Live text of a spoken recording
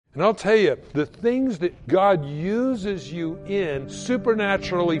And I'll tell you, the things that God uses you in,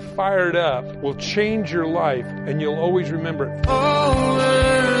 supernaturally fired up, will change your life, and you'll always remember it. Over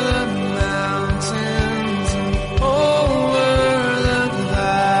the mountains, over the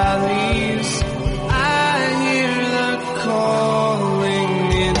valleys, I hear the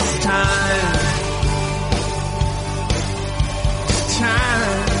calling. It's time. It's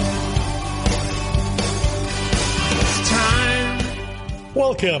time. It's time.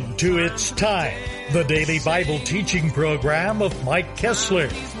 Welcome to It's Time, the daily Bible teaching program of Mike Kessler,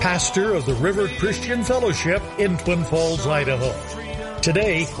 pastor of the River Christian Fellowship in Twin Falls, Idaho.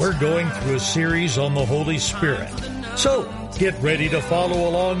 Today, we're going through a series on the Holy Spirit. So, get ready to follow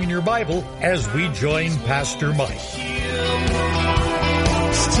along in your Bible as we join Pastor Mike. It's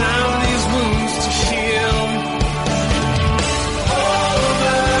time these wounds to heal.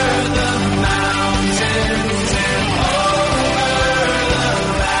 Over the mountains and over the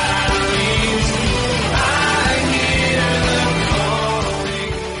valleys, I hear the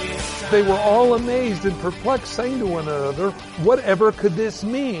calling. They were all amazed and perplexed, saying to one another, "Whatever could this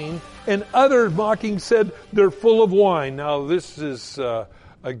mean?" And others mocking said, "They're full of wine." Now this is,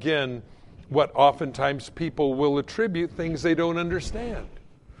 again, what oftentimes people will attribute things they don't understand.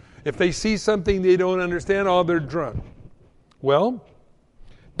 If they see something they don't understand, oh, they're drunk. Well,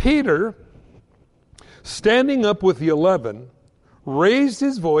 Peter, standing up with the 11, raised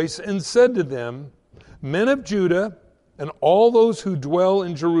his voice and said to them, "Men of Judah, and all those who dwell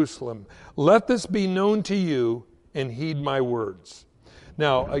in Jerusalem, let this be known to you, and heed my words."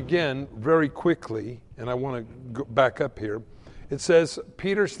 Now, again, very quickly, and I want to go back up here, it says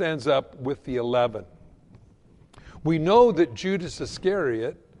Peter stands up with the 11. We know that Judas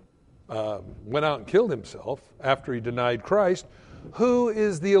Iscariot went out and killed himself after he denied Christ. Who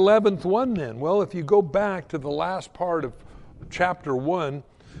is the 11th one then? Well, if you go back to the last part of chapter 1,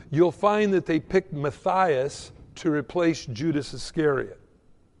 you'll find that they picked Matthias to replace Judas Iscariot.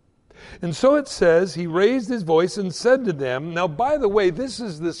 And so it says, he raised his voice and said to them, now by the way, this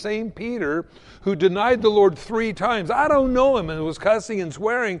is the same Peter who denied the Lord 3 times. I don't know him, and was cussing and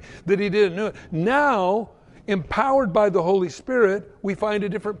swearing that he didn't know it. Now, empowered by the Holy Spirit, we find a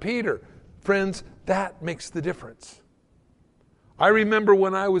different Peter. Friends, that makes the difference. I remember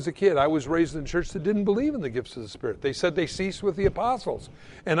when I was a kid, I was raised in a church that didn't believe in the gifts of the Spirit. They said they ceased with the apostles.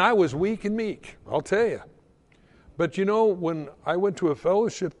 And I was weak and meek, I'll tell you. But you know, when I went to a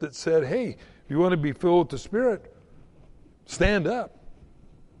fellowship that said, hey, if you want to be filled with the Spirit, stand up.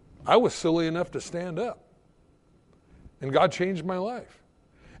 I was silly enough to stand up. And God changed my life.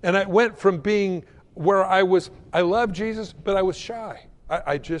 And I went from being where I loved Jesus, but I was shy.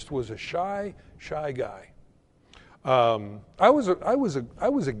 I just was a shy guy. I was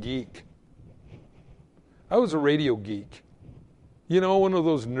a geek. I was a radio geek. You know, one of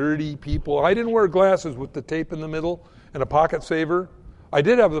those nerdy people. I didn't wear glasses with the tape in the middle and a pocket saver. I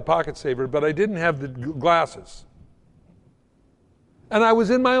did have the pocket saver, but I didn't have the glasses. And I was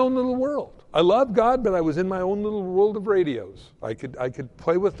in my own little world. I loved God, but I was in my own little world of radios. I could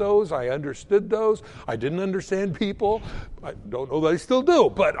play with those. I understood those. I didn't understand people. I don't know that I still do,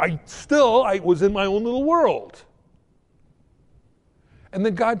 but I was in my own little world. And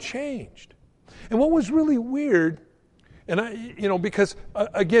then God changed. And what was really weird, and because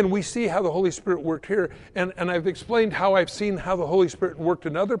again, we see how the Holy Spirit worked here, and I've explained how I've seen how the Holy Spirit worked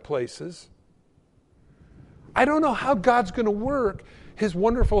in other places. I don't know how God's going to work His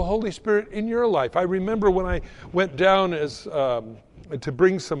wonderful Holy Spirit in your life. I remember when I went down to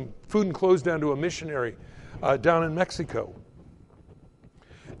bring some food and clothes down to a missionary down in Mexico.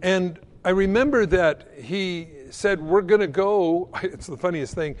 And I remember that he said, we're going to go, it's the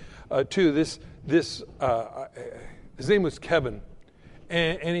funniest thing, too, his name was Kevin,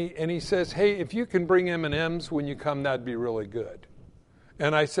 and he says, hey, if you can bring M&Ms when you come, that'd be really good.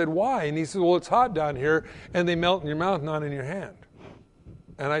 And I said, why? And he said, well, it's hot down here, and they melt in your mouth, not in your hand.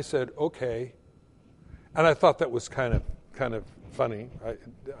 And I said, okay. And I thought that was kind of funny.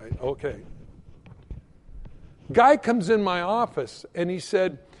 Okay. Guy comes in my office, and he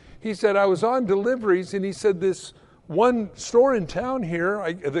said, I was on deliveries, and he said, this one store in town here,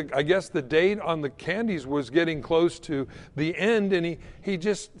 I guess the date on the candies was getting close to the end, and he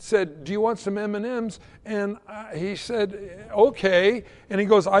just said, do you want some M&Ms? And he said, okay. And he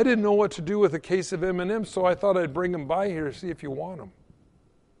goes, I didn't know what to do with a case of M&Ms, so I thought I'd bring them by here to see if you want them.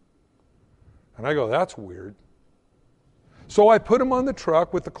 And I go, that's weird. So I put them on the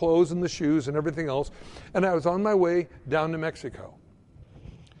truck with the clothes and the shoes and everything else, and I was on my way down to Mexico.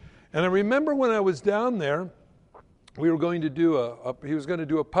 And I remember when I was down there, we were going to do he was going to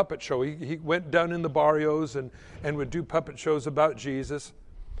do a puppet show. He went down in the barrios and would do puppet shows about Jesus.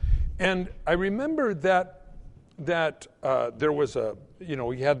 And I remember that there was he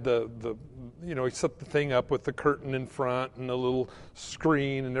had he set the thing up with the curtain in front and a little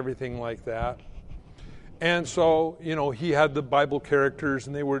screen and everything like that. And so, he had the Bible characters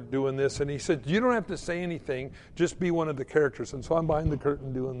and they were doing this. And he said, you don't have to say anything, just be one of the characters. And so I'm behind the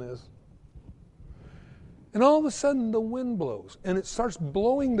curtain doing this. And all of a sudden the wind blows and it starts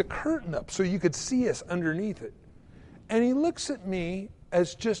blowing the curtain up so you could see us underneath it. And he looks at me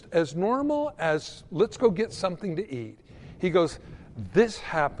as just as normal as, let's go get something to eat. He goes, this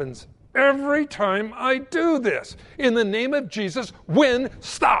happens every time I do this. In the name of Jesus, wind,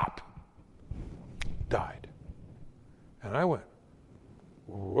 stop. Died. And I went,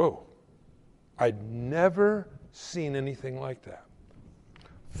 whoa. I'd never seen anything like that.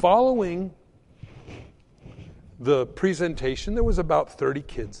 Following the presentation, there was about 30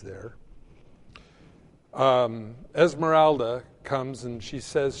 kids there. Esmeralda comes and she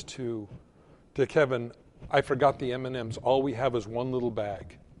says to Kevin, I forgot the M&Ms. All we have is one little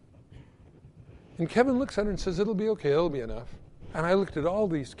bag. And Kevin looks at her and says, it'll be okay, it'll be enough. And I looked at all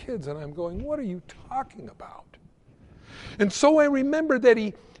these kids and I'm going, what are you talking about? And so I remember that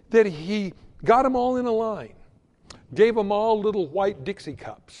he got them all in a line, gave them all little white Dixie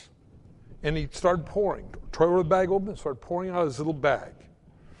cups. And he started pouring. Tore the bag open and started pouring out his little bag.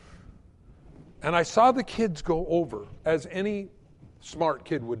 And I saw the kids go over, as any smart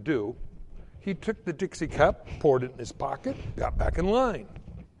kid would do. He took the Dixie cup, poured it in his pocket, got back in line.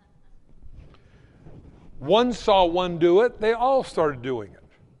 One saw one do it, they all started doing it.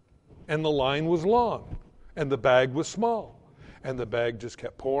 And the line was long, and the bag was small. And the bag just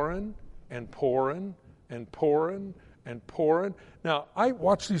kept pouring and pouring and pouring and pouring. Now, I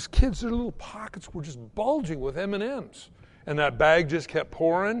watched these kids, their little pockets were just bulging with M&Ms. And that bag just kept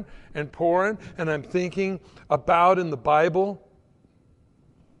pouring and pouring. And I'm thinking about in the Bible,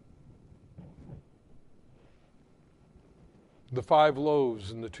 the 5 loaves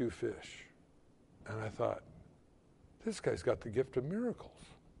and the 2 fish. And I thought, this guy's got the gift of miracles.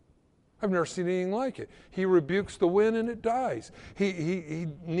 I've never seen anything like it. He rebukes the wind and it dies. He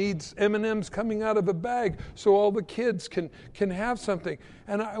needs M&Ms coming out of a bag so all the kids can have something.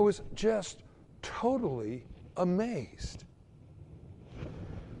 And I was just totally amazed.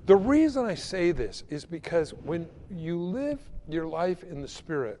 The reason I say this is because when you live your life in the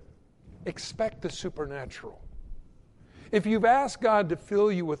Spirit, expect the supernatural. If you've asked God to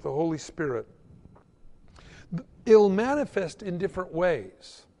fill you with the Holy Spirit, it'll manifest in different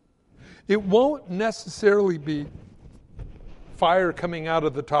ways. It won't necessarily be fire coming out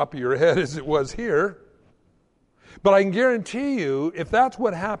of the top of your head as it was here. But I can guarantee you, if that's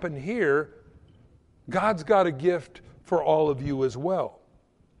what happened here, God's got a gift for all of you as well.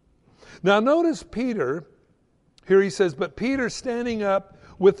 Now notice Peter, here he says, but Peter standing up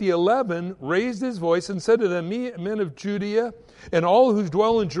with the 11 raised his voice and said to them, men of Judea and all who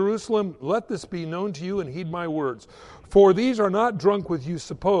dwell in Jerusalem, let this be known to you and heed my words. For these are not drunk with you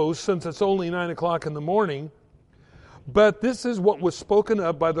suppose, since it's only 9 o'clock in the morning, but this is what was spoken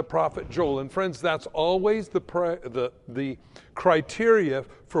of by the prophet Joel. And friends, that's always the criteria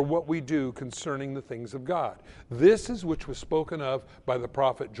for what we do concerning the things of God. This is which was spoken of by the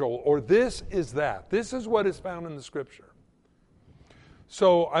prophet Joel, or this is that. This is what is found in the Scripture.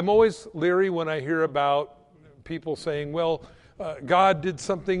 So I'm always leery when I hear about people saying, well, God did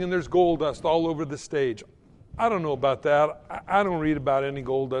something and there's gold dust all over the stage. I don't know about that. I don't read about any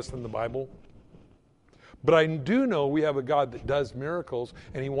gold dust in the Bible. But I do know we have a God that does miracles,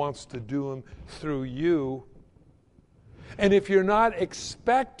 and He wants to do them through you. And if you're not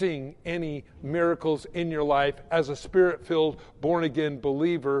expecting any miracles in your life as a Spirit-filled, born-again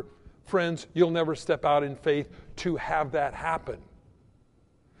believer, friends, you'll never step out in faith to have that happen.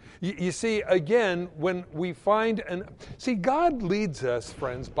 You see, again, when we find... God leads us,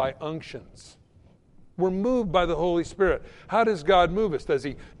 friends, by unctions. We're moved by the Holy Spirit. How does God move us?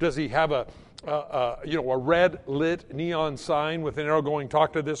 Does He have a red lit neon sign with an arrow going,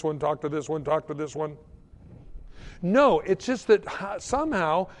 talk to this one, talk to this one, talk to this one? No, it's just that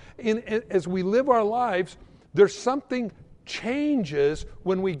somehow, as we live our lives, there's something changes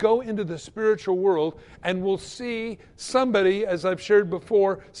when we go into the spiritual world, and we'll see somebody, as I've shared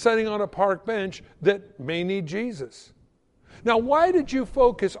before, sitting on a park bench that may need Jesus. Now, why did you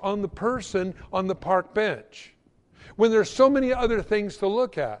focus on the person on the park bench when there's so many other things to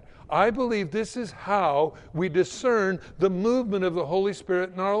look at? I believe this is how we discern the movement of the Holy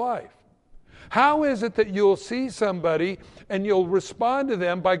Spirit in our life. How is it that you'll see somebody and you'll respond to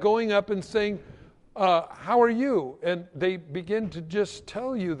them by going up and saying, how are you? And they begin to just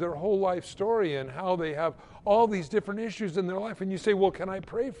tell you their whole life story and how they have all these different issues in their life. And you say, well, can I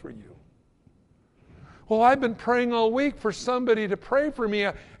pray for you? Well, I've been praying all week for somebody to pray for me,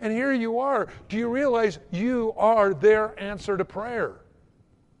 and here you are. Do you realize you are their answer to prayer?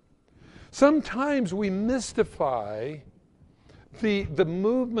 Sometimes we mystify the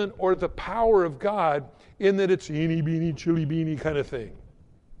movement or the power of God in that it's eeny, beeny, chilly, beeny kind of thing.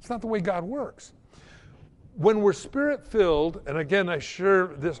 It's not the way God works. When we're Spirit-filled, and again, I share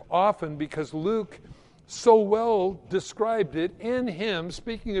this often because Luke so well described it, in Him,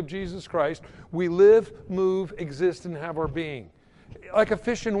 speaking of Jesus Christ, we live, move, exist, and have our being. Like a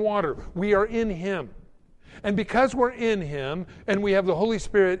fish in water, we are in Him. And because we're in Him and we have the Holy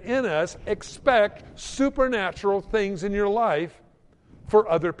Spirit in us, expect supernatural things in your life for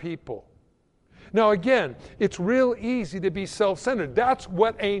other people. Now again, it's real easy to be self-centered. That's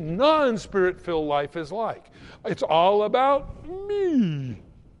what a non-Spirit-filled life is like. It's all about me.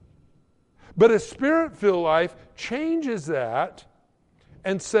 But a Spirit-filled life changes that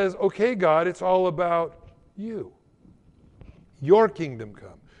and says, okay, God, it's all about you. Your kingdom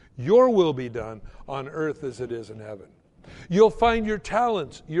come. Your will be done on earth as it is in heaven. You'll find your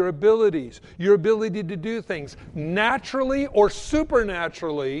talents, your abilities, your ability to do things naturally or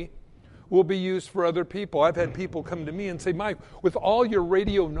supernaturally will be used for other people. I've had people come to me and say, Mike, with all your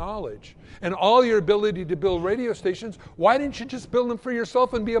radio knowledge and all your ability to build radio stations, why didn't you just build them for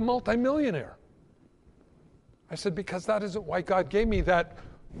yourself and be a multimillionaire? I said, because that isn't why God gave me that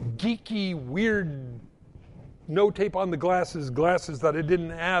geeky, weird, no tape on the glasses that I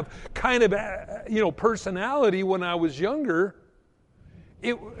didn't have kind of, personality when I was younger.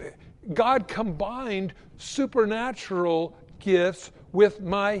 God combined supernatural gifts with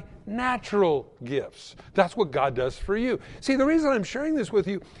my natural gifts. That's what God does for you. See, the reason I'm sharing this with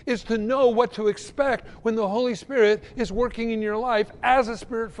you is to know what to expect when the Holy Spirit is working in your life as a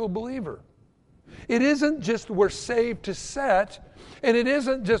Spirit-filled believer. It isn't just we're saved to set, and it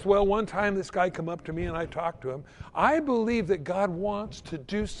isn't just, well, one time this guy come up to me and I talked to him. I believe that God wants to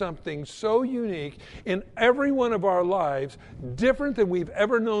do something so unique in every one of our lives, different than we've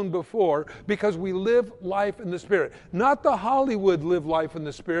ever known before, because we live life in the Spirit. Not the Hollywood live life in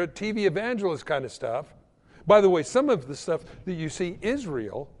the Spirit, TV evangelist kind of stuff. By the way, some of the stuff that you see is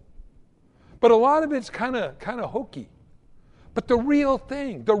real, but a lot of it's kind of hokey. But the real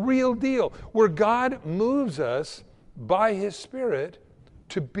thing, the real deal, where God moves us by His Spirit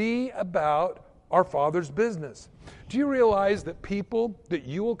to be about our Father's business. Do you realize that people that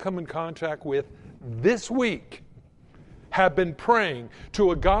you will come in contact with this week have been praying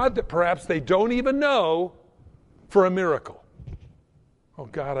to a God that perhaps they don't even know for a miracle? Oh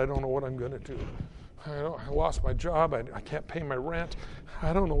God, I don't know what I'm going to do. I lost my job. I can't pay my rent.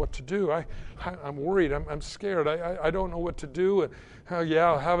 I don't know what to do. I'm worried. I'm scared. I don't know what to do.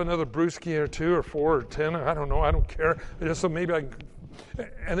 I'll have another brewski or 2 or 4 or 10. I don't know. I don't care. So maybe I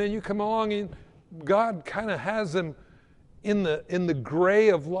can. And then you come along and God kind of has them in the gray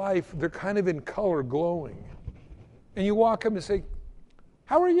of life. They're kind of in color, glowing. And you walk up and say,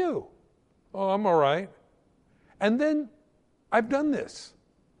 how are you? Oh, I'm all right. And then I've done this.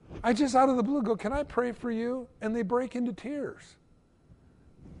 I just out of the blue go, can I pray for you? And they break into tears.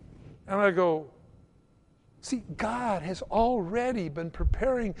 And I go, see, God has already been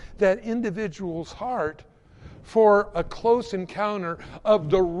preparing that individual's heart for a close encounter of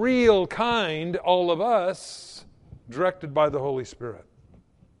the real kind, all of us, directed by the Holy Spirit.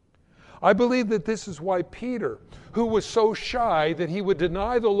 I believe that this is why Peter, who was so shy that he would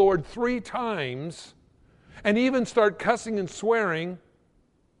deny the Lord 3 times and even start cussing and swearing,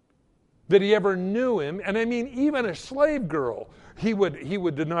 that he ever knew him, and I mean even a slave girl he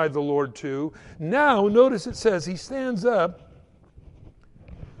would deny the Lord to. Now notice it says he stands up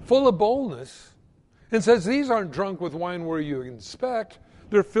full of boldness and says, these aren't drunk with wine where you expect,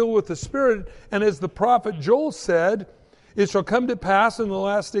 they're filled with the Spirit. And as the prophet Joel said, it shall come to pass in the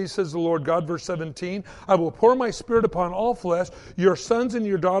last days, says the Lord God, verse 17, I will pour my Spirit upon all flesh. Your sons and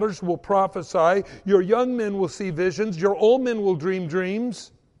your daughters will prophesy. Your young men will see visions. Your old men will dream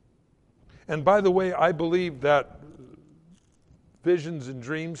dreams. And by the way, I believe that visions and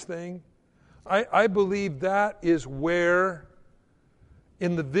dreams thing, I believe that is where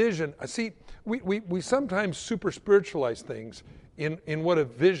in the vision, see, we sometimes super spiritualize things in what a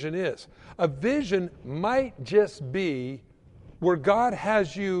vision is. A vision might just be where God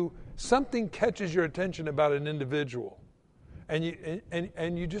has you, something catches your attention about an individual, and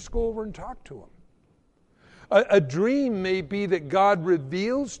you just go over and talk to him. A dream may be that God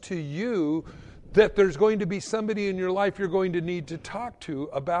reveals to you that there's going to be somebody in your life you're going to need to talk to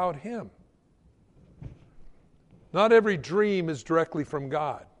about Him. Not every dream is directly from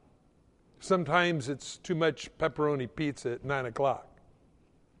God. Sometimes it's too much pepperoni pizza at 9 o'clock.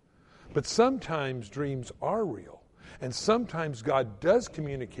 But sometimes dreams are real. And sometimes God does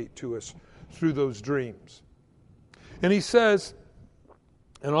communicate to us through those dreams. And he says,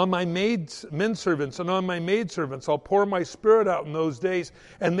 and on my menservants and on my maidservants I'll pour my spirit out in those days,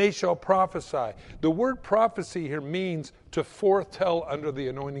 and they shall prophesy. The word prophecy here means to foretell under the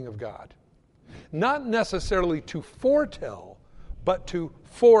anointing of God. Not necessarily to foretell, but to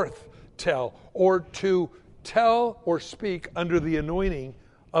forthtell, or to tell or speak under the anointing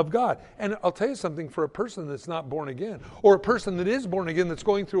of God. And I'll tell you something, for a person that's not born again, or a person that is born again that's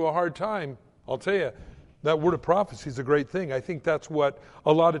going through a hard time, I'll tell you, that word of prophecy is a great thing. I think that's what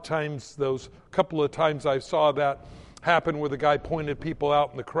a lot of times, those couple of times I saw that happen where the guy pointed people out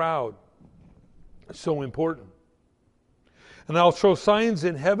in the crowd. It's so important. And I'll show signs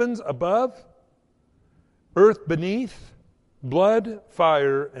in heavens above, earth beneath, blood,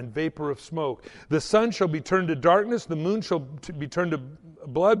 fire, and vapor of smoke. The sun shall be turned to darkness, the moon shall be turned to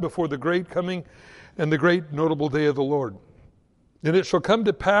blood before the great coming and the great notable day of the Lord. And it shall come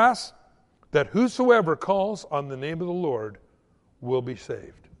to pass that whosoever calls on the name of the Lord will be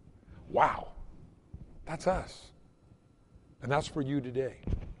saved. Wow. That's us. And that's for you today.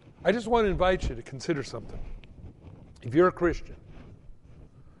 I just want to invite you to consider something. If you're a Christian,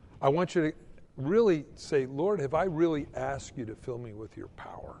 I want you to really say, Lord, have I really asked you to fill me with your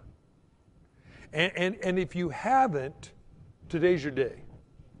power? And if you haven't, today's your day.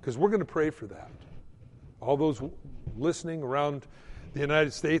 Because we're going to pray for that. All those listening around the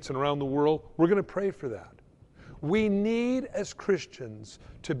United States and around the world, we're going to pray for that. We need, as Christians,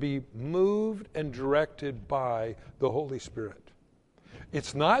 to be moved and directed by the Holy Spirit.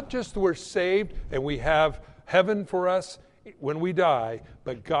 It's not just that we're saved and we have heaven for us when we die,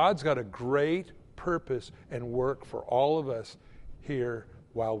 but God's got a great purpose and work for all of us here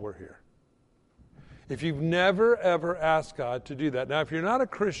while we're here. If you've never, ever asked God to do that, now if you're not a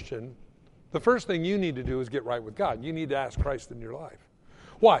Christian, the first thing you need to do is get right with God. You need to ask Christ in your life.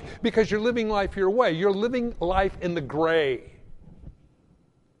 Why? Because you're living life your way. You're living life in the gray.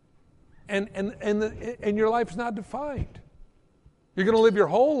 And your life's not defined. You're going to live your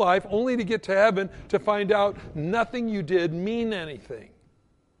whole life only to get to heaven to find out nothing you did mean anything.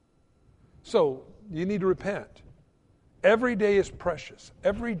 So you need to repent. Every day is precious.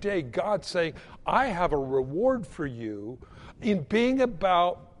 Every day God's saying, I have a reward for you in being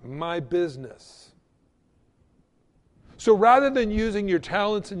about my business. So rather than using your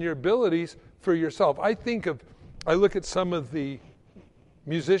talents and your abilities for yourself, I look at some of the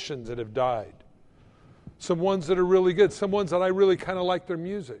musicians that have died. Some ones that are really good. Some ones that I really kind of like their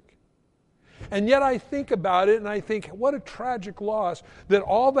music. And yet I think about it and I think, what a tragic loss that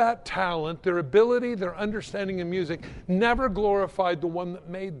all that talent, their ability, their understanding of music, never glorified the one that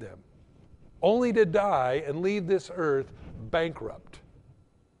made them. Only to die and leave this earth bankrupt.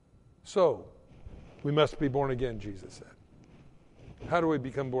 So, we must be born again, Jesus said. How do we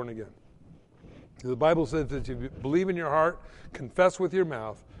become born again? The Bible says that if you believe in your heart, confess with your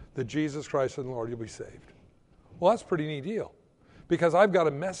mouth that Jesus Christ is the Lord, you'll be saved. Well, that's a pretty neat deal, because I've got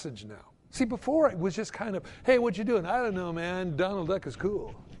a message now. See, before it was just kind of, hey, what you doing? I don't know, man. Donald Duck is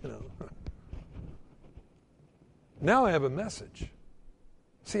cool. Now I have a message.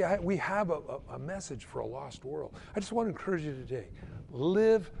 See, we have a message for a lost world. I just want to encourage you today.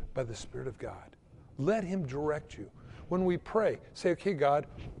 Live by the Spirit of God. Let Him direct you. When we pray, say, okay, God,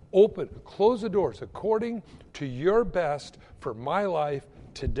 close the doors according to your best for my life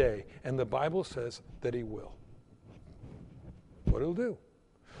today. And the Bible says that He will. What He'll do.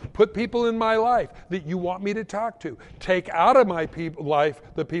 Put people in my life that you want me to talk to. Take out of my life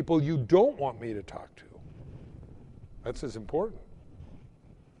the people you don't want me to talk to. That's as important.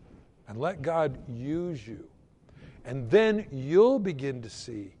 And let God use you. And then you'll begin to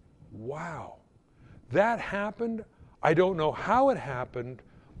see, wow, that happened. I don't know how it happened,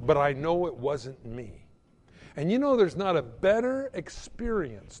 but I know it wasn't me. And there's not a better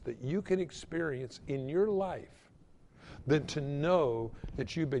experience that you can experience in your life than to know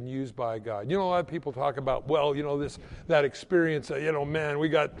that you've been used by God. A lot of people talk about, that experience, man, we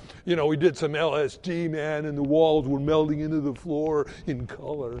did some LSD, man, and the walls were melting into the floor in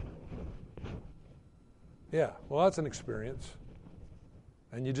color. Yeah, well, that's an experience.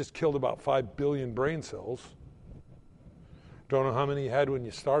 And you just killed about 5 billion brain cells. Don't know how many you had when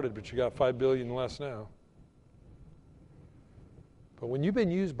you started, but you got 5 billion less now. But when you've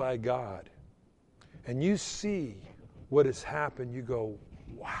been used by God and you see what has happened, you go,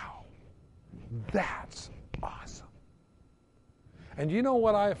 wow, that's awesome. And you know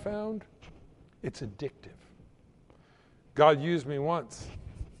what I have found? It's addictive. God used me once.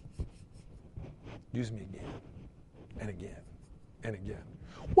 Use me again and again and again.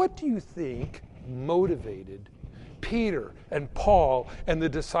 What do you think motivated Peter and Paul and the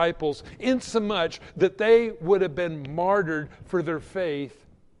disciples insomuch that they would have been martyred for their faith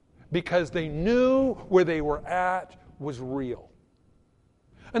because they knew where they were at was real?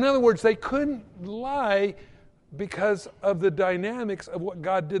 In other words, they couldn't lie because of the dynamics of what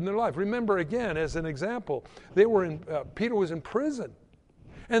God did in their life. Remember, again, as an example, Peter was in prison,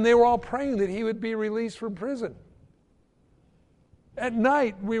 and they were all praying that he would be released from prison. At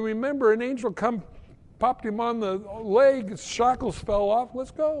night, we remember an angel popped him on the leg, his shackles fell off.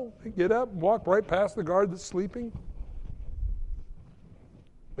 Let's go. They get up, walk right past the guard that's sleeping.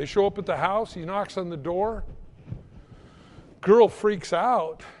 They show up at the house. He knocks on the door. Girl freaks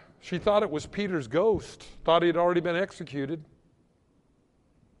out. She thought it was Peter's ghost, thought he had already been executed.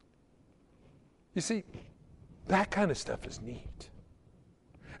 You see, that kind of stuff is neat.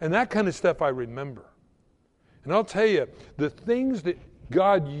 And that kind of stuff I remember. And I'll tell you, the things that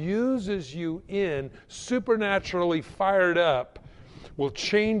God uses you in, supernaturally fired up, will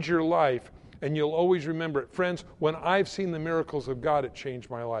change your life, and you'll always remember it. Friends, when I've seen the miracles of God, it changed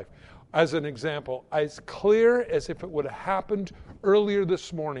my life. As an example, as clear as if it would have happened earlier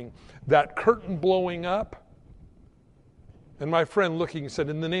this morning, that curtain blowing up, and my friend looking said,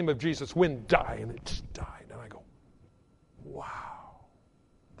 "In the name of Jesus, wind, die," and it just died. And I go, wow,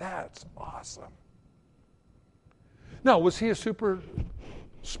 that's awesome. Now, was he a super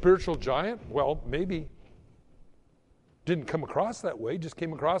spiritual giant? Well, maybe. Didn't come across that way, just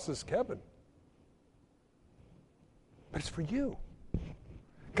came across as Kevin. But it's for you.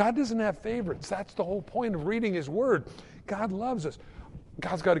 God doesn't have favorites. That's the whole point of reading His Word. God loves us.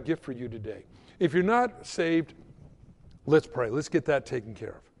 God's got a gift for you today. If you're not saved, let's pray. Let's get that taken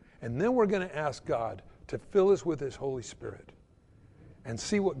care of. And then we're going to ask God to fill us with His Holy Spirit and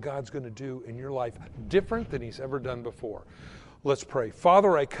see what God's going to do in your life different than He's ever done before. Let's pray.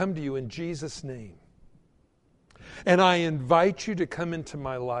 Father, I come to you in Jesus' name, and I invite you to come into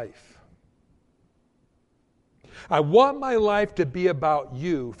my life. I want my life to be about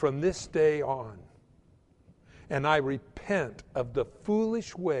you from this day on. And I repent of the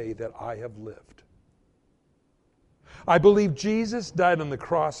foolish way that I have lived. I believe Jesus died on the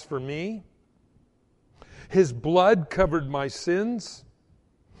cross for me. His blood covered my sins.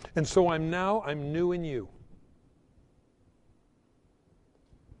 And so I'm new in you.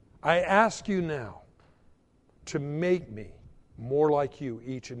 I ask you now to make me more like you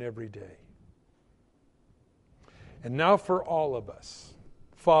each and every day. And now for all of us,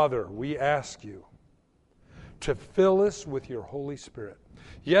 Father, we ask you to fill us with your Holy Spirit.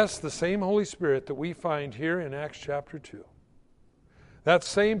 Yes, the same Holy Spirit that we find here in Acts chapter 2. That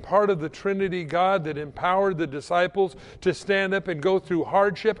same part of the Trinity God that empowered the disciples to stand up and go through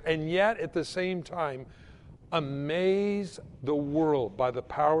hardship, and yet at the same time amaze the world by the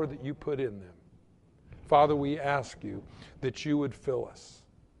power that you put in them. Father, we ask you that you would fill us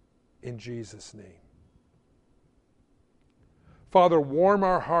in Jesus' name. Father, warm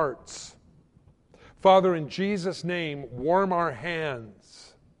our hearts. Father, in Jesus' name, warm our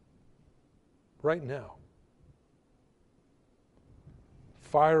hands right now.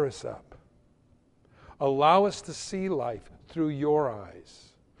 Fire us up. Allow us to see life through your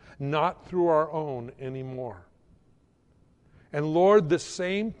eyes, not through our own anymore. And Lord, the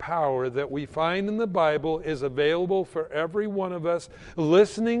same power that we find in the Bible is available for every one of us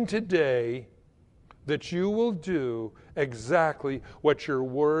listening today, that you will do exactly what your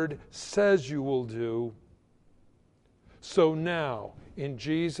word says you will do. So now, in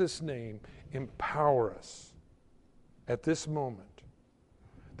Jesus' name, empower us at this moment,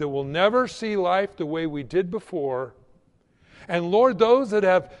 that we'll never see life the way we did before. And Lord, those that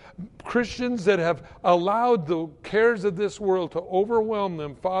have, Christians that have allowed the cares of this world to overwhelm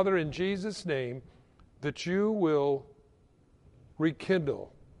them, Father, in Jesus' name, that you will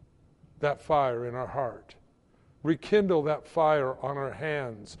rekindle that fire in our heart. Rekindle that fire on our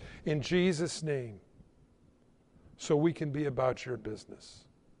hands in Jesus' name, so we can be about your business.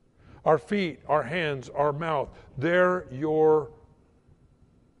 Our feet, our hands, our mouth, they're your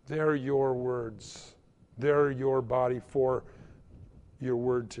words. They're your body for your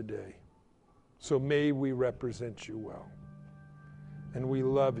word today. So may we represent you well. And we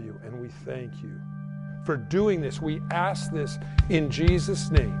love you and we thank you for doing this. We ask this in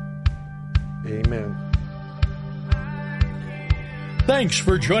Jesus' name. Amen. Thanks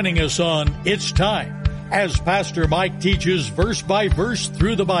for joining us on It's Time, as Pastor Mike teaches verse by verse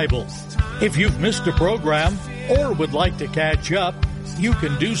through the Bible. If you've missed a program or would like to catch up, You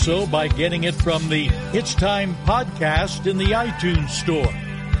can do so by getting it from the It's Time podcast in the iTunes Store,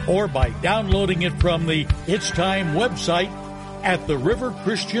 or by downloading it from the It's Time website at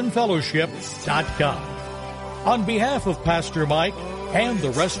theriverchristianfellowship.com. On behalf of Pastor Mike and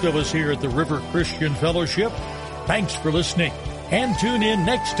the rest of us here at the River Christian Fellowship, thanks for listening, and tune in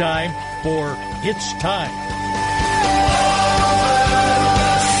next time for It's Time.